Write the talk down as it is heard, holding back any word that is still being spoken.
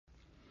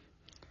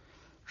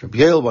Rabbi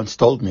Yoel once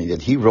told me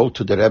that he wrote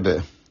to the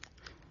Rebbe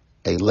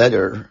a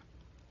letter,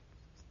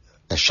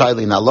 a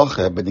shaila in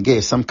halacha, but he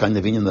gave some kind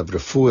of inyan of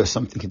refuah,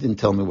 something. He didn't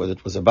tell me what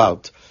it was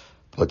about,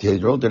 but he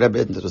wrote the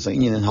Rebbe, and it was an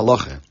inyan in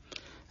halacha.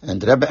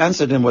 And the Rebbe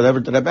answered him whatever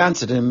the Rebbe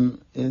answered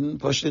him in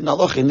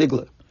halacha, in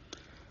Nigla.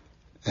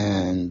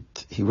 And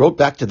he wrote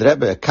back to the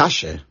Rebbe a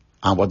kasha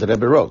on what the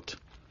Rebbe wrote.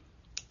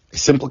 A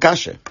simple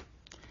kasha.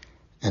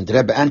 And the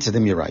Rebbe answered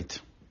him, you're right.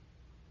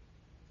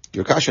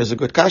 Your kasha is a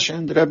good kasha,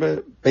 and the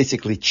Rebbe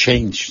basically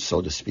changed,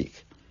 so to speak.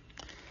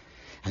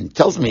 And he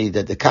tells me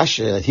that the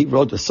kasha that he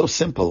wrote was so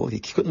simple, he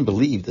couldn't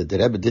believe that the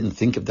Rebbe didn't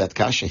think of that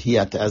kasha. He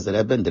had to ask the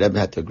Rebbe, and the Rebbe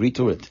had to agree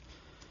to it.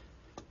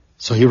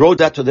 So he wrote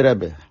that to the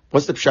Rebbe.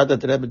 What's the pshat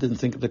that the Rebbe didn't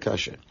think of the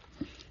kasha?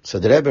 So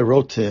the Rebbe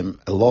wrote him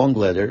a long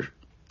letter,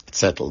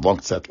 long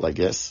settle, I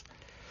guess,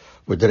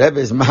 where the Rebbe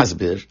is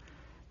masbir,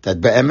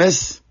 that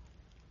be'emes,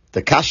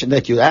 the kasha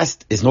that you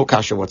asked is no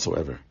kasha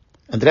whatsoever.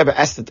 And the Rebbe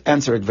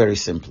answered it very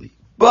simply.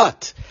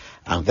 But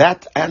on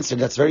that answer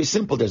that's very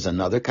simple, there's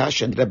another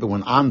kasha, and the Rebbe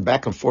went on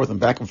back and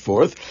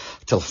forth,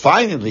 till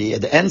finally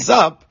it ends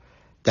up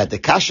that the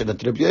kasha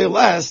that Rabbi Yoel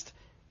asked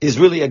is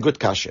really a good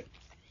kasha.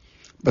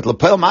 But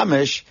Lepel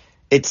Mamish,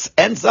 it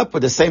ends up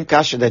with the same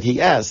kasha that he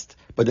asked,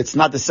 but it's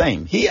not the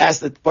same. He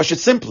asked it pashut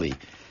simply.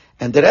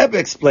 And the Rebbe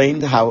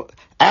explained how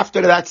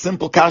after that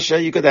simple kasha,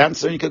 you could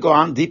answer, and you could go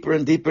on deeper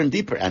and deeper and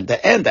deeper. And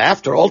the end,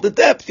 after all the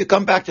depth, you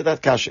come back to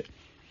that kasha.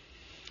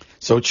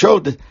 So it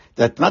showed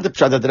that not the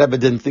pshat that the Rebbe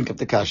didn't think of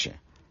the kasha.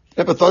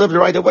 The Rebbe thought of it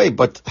right away,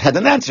 but had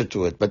an answer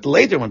to it. But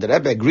later, when the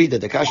Rebbe agreed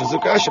that the kasha is a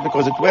kasha,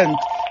 because it went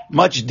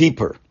much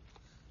deeper.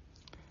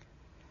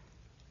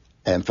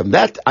 And from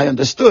that, I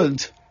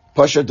understood,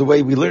 Pasha, the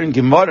way we learn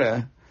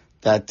Gemara,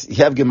 that you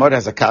have Gemara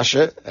as a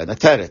kasha and a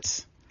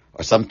teretz,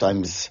 or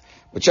sometimes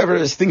whichever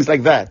is things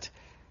like that.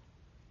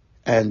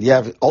 And you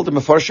have all the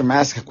Mefarshim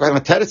ask, what kind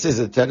of teretz is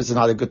it? Teretz is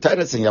not a good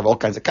teretz, and you have all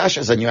kinds of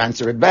kashas, and you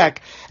answer it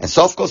back. And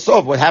sof kol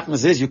sof, what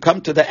happens is you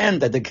come to the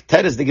end that the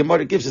teretz the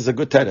Gemara gives is a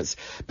good teretz,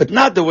 but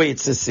not the way it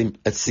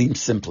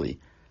seems simply.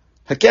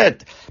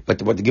 Haket.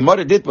 But what the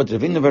Gemara did, what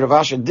Ravina and Rav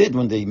Asher did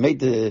when they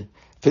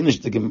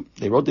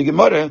wrote the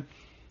Gemara,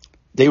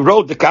 they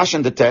wrote the kasha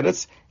and the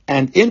teretz,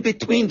 and in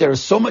between there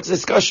is so much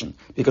discussion,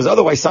 because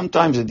otherwise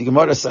sometimes the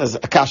Gemara says a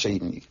kasha,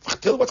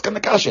 what's kind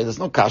of kasha? There's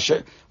no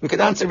kasha. We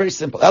could answer very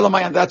simple.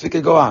 Elamai and that we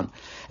could go on.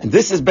 And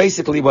this is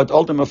basically what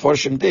all the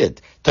Mefarshim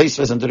did.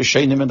 Tosfos and the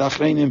Rishonim and the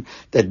Achreinim,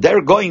 that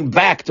they're going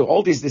back to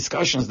all these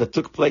discussions that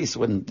took place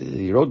when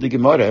he wrote the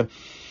Gemara,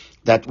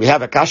 that we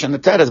have a kasha and a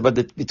teretz,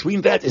 but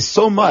between that is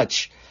so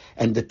much.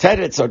 And the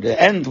teretz or the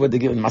end with the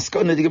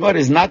maskon of the Gemara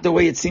is not the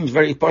way it seems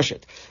very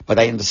pashut. But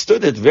I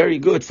understood it very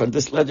good from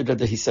this letter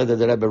that he said that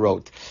the Rebbe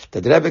wrote.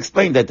 That the Rebbe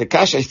explained that the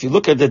kasha, if you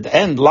look at the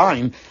end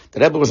line,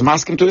 the Rebbe was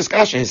masking to his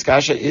kasha. His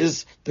kasha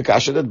is the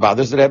kasha that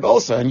bothers the Rebbe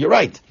also, and you're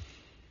right.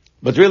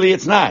 But really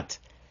it's not.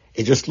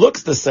 It just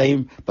looks the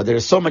same, but there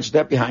is so much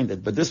depth behind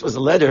it. But this was a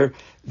letter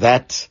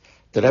that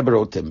the Rebbe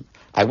wrote him.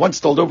 I once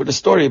told over the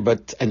story,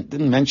 and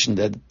didn't mention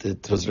that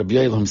it was Rabbi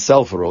Yoel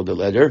himself who wrote the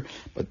letter,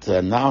 but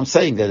now I'm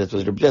saying that it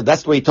was Rabbi Yoel.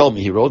 That's the way he told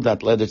me. He wrote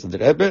that letter to the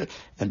Rebbe,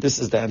 and this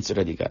is the answer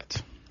that he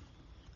got.